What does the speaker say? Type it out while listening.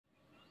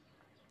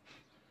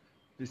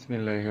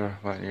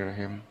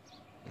Bismillahirrahmanirrahim.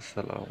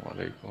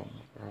 Assalamualaikum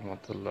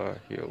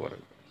warahmatullahi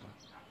wabarakatuh.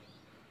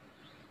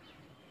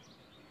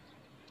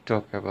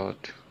 Talk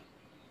about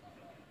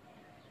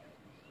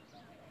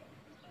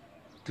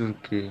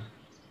Turkey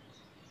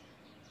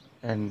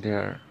and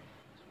their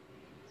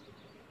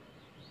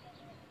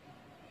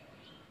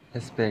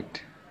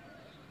aspect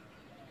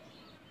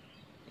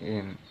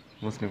in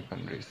Muslim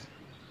countries.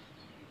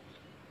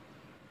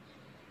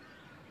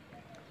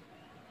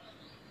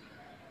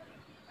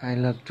 I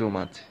love too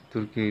much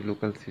Turkey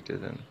local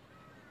citizen,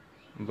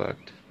 but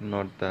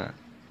not the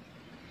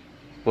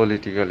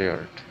political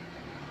yard.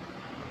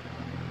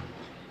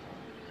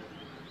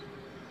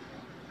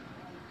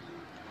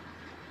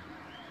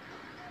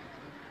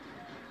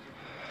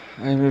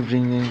 I am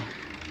bringing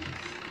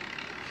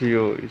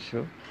few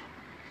issues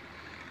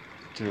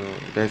to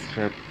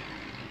describe.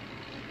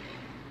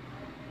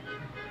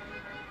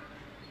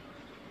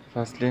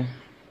 Firstly,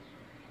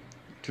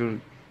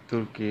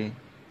 Turkey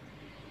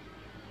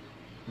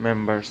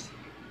members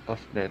of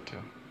NATO,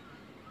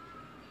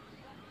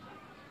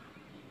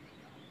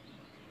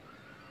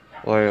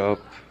 way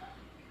of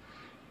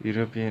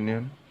European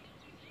Union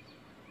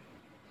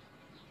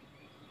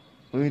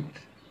with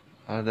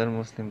other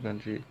Muslim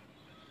country,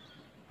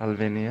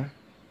 Albania.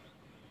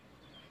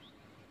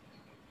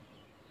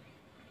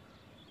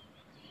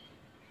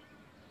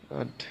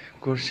 But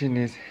question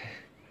is,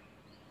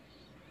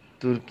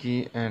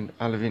 Turkey and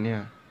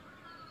Albania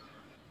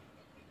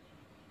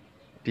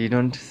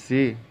didn't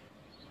see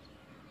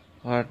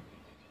what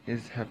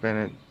is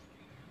happening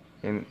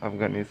in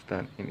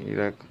Afghanistan, in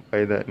Iraq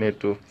by the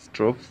NATO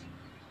troops.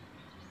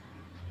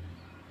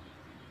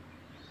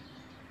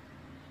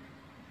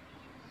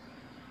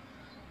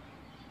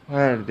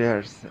 Why they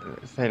are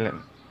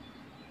silent?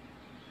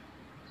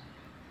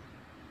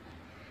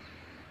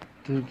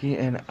 Turkey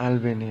and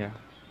Albania,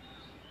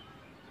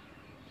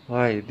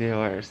 why they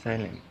were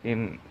silent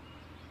in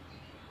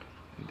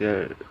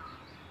their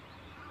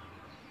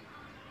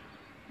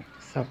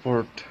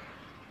support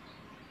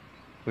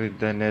with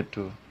the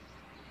NATO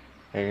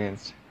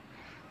against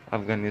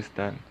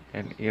Afghanistan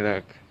and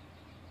Iraq?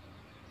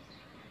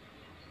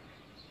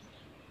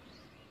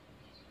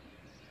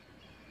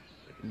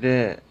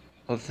 They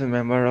also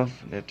member of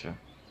NATO,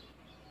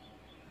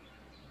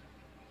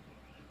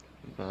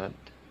 but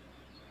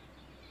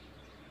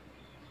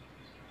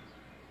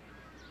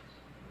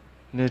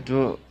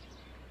NATO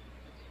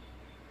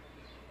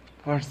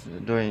what's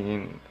doing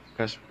in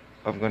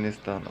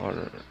Afghanistan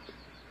or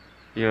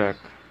Iraq?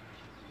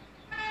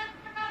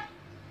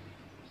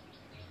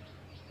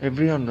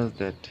 Everyone knows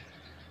that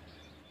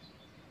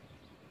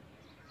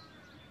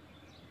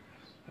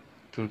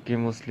Turkey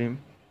Muslim,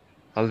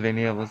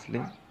 Albania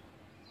Muslim.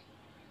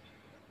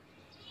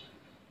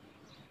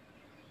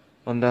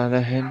 On the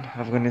other hand,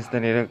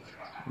 Afghanistan, Iraq,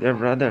 they are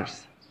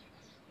brothers.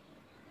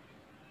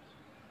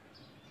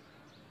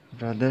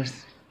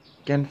 Brothers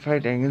can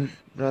fight against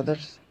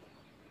brothers.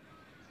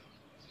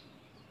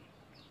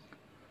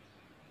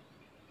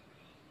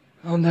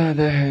 On the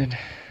other hand,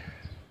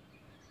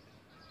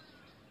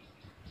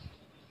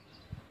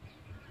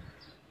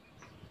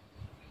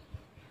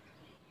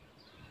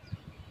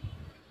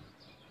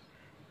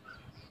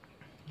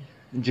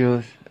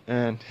 Jews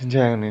and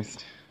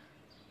Zionist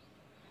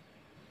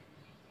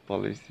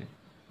policy.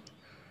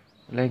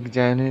 Like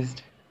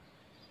Zionist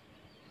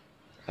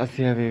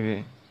Asia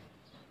Bibi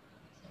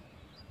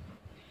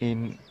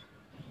in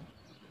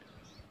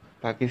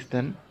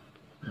Pakistan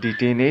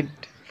detained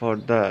for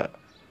the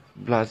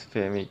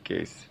blasphemy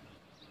case.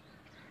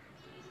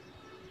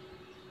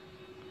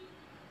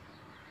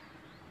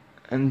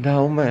 And the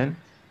woman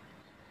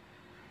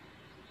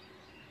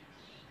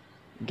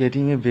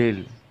getting a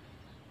bail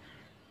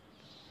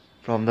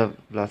from the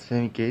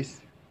blasphemy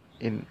case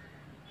in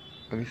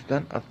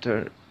Pakistan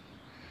after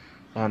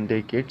 1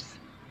 decade.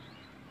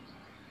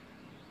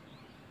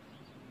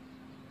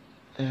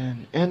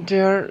 An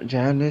entire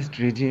Zionist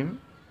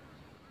regime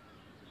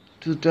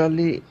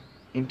totally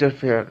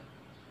interfere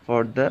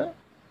for the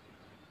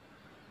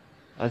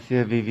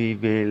Asia Bibi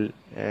bail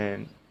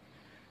and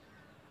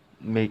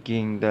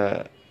making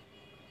the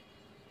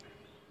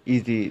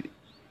easy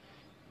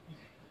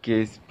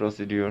case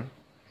procedure.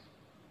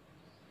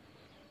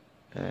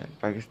 And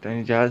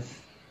Pakistani judge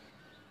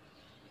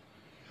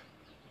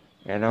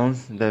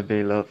announced the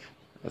bail of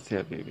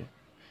Asia Bibi,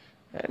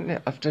 and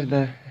after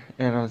the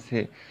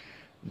announcement,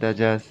 the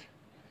judge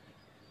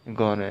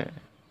gone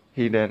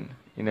hidden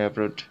in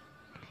abroad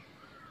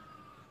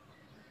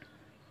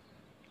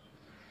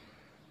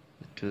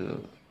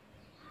to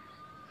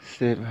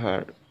save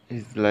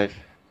his life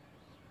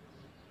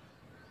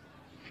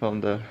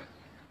from the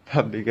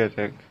public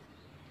attack.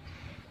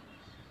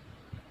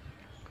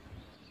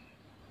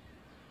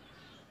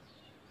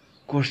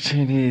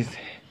 Question is,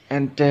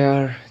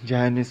 entire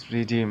Zionist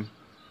regime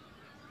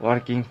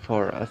working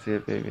for Asia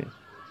Bibi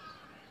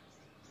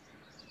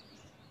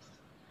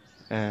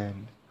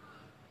and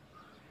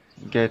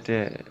get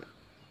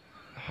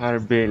her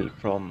bail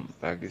from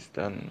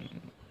Pakistan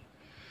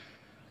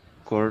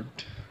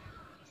court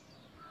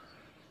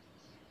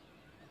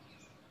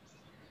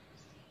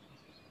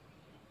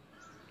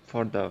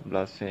for the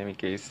blasphemy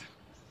case.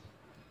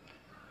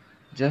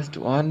 Just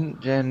one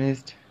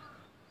journalist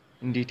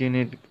detained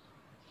in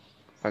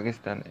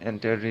Pakistan,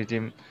 entire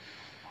regime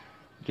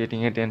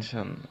getting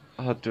attention,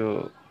 how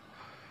to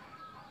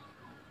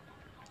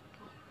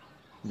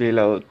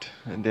bail out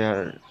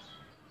their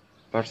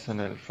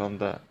personnel from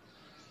the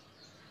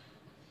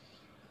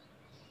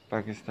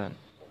Pakistan.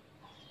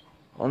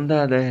 On the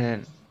other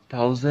hand,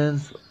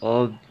 thousands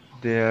of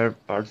their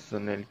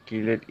personnel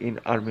killed in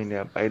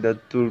Armenia by the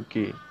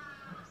Turkey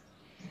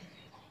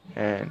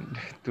and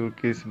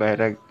Turkish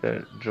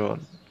Bayraktar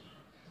drone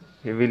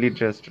heavily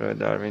destroyed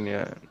the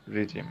Armenian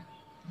regime.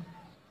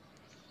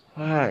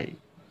 Why?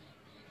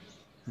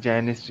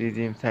 Zionist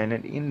regime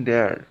signed in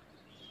there.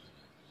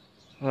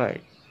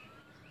 Why?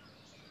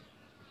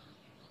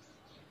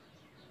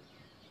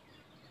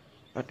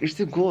 But it's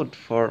a good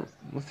for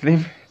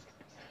Muslim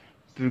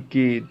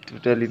Turkey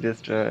totally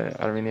destroy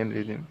Armenian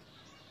regime.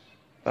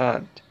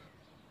 But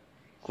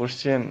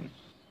question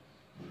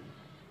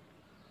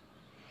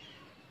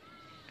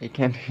I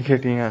can't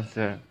get an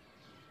answer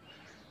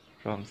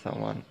from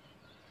someone.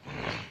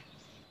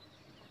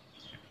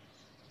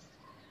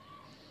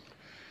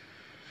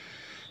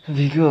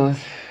 Because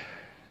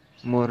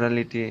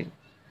morality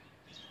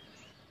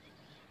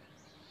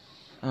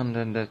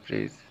under the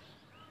praise.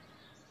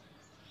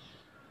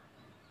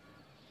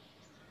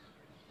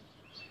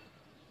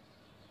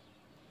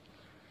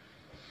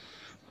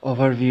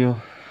 Overview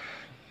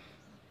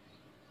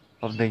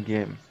of the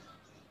game.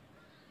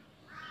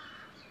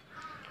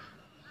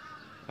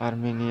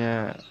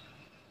 Armenia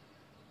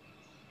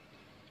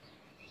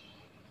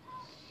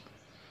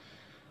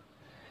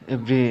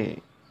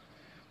every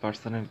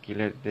personnel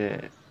killed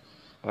they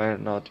were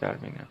not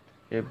Armenian.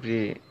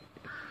 Every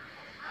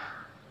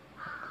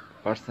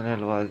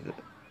personnel was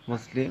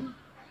Muslim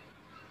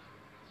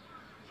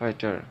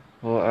fighter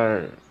who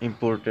are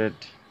imported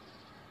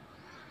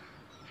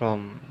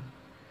from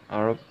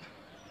Arab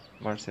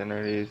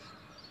mercenaries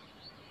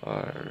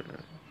or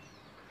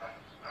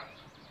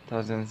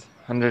thousands,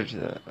 hundreds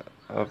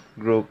of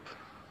group.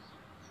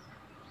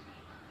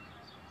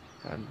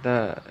 And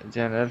the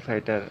general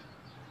fighter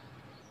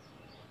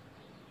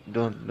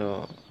don't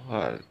know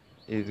what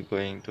is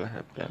going to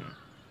happen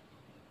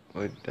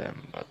with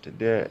them, but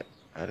they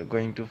are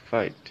going to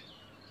fight.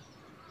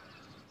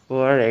 Who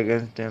are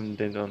against them,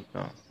 they don't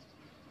know.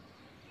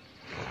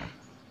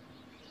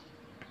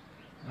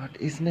 But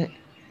it's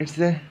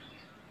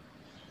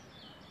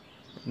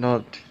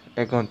not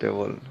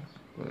accountable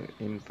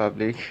in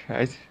public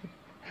eyes,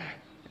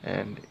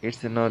 and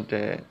it's not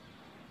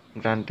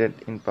granted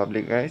in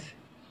public eyes.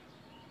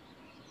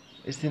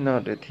 It's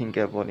not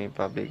thinkable in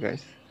public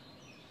eyes.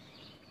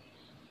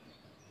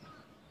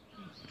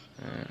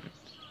 And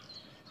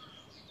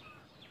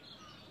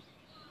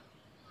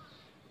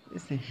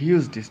it's a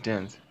huge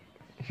distance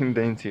in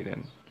the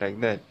incident like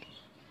that.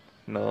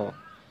 No.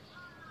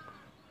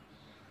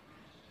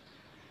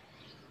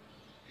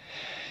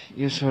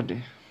 You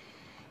should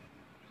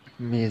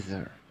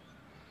measure.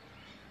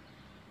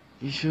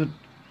 You should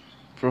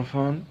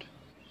profound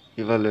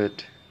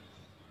evaluate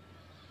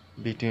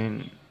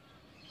between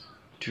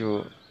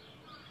two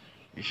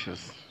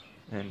issues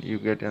and you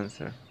get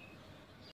answer.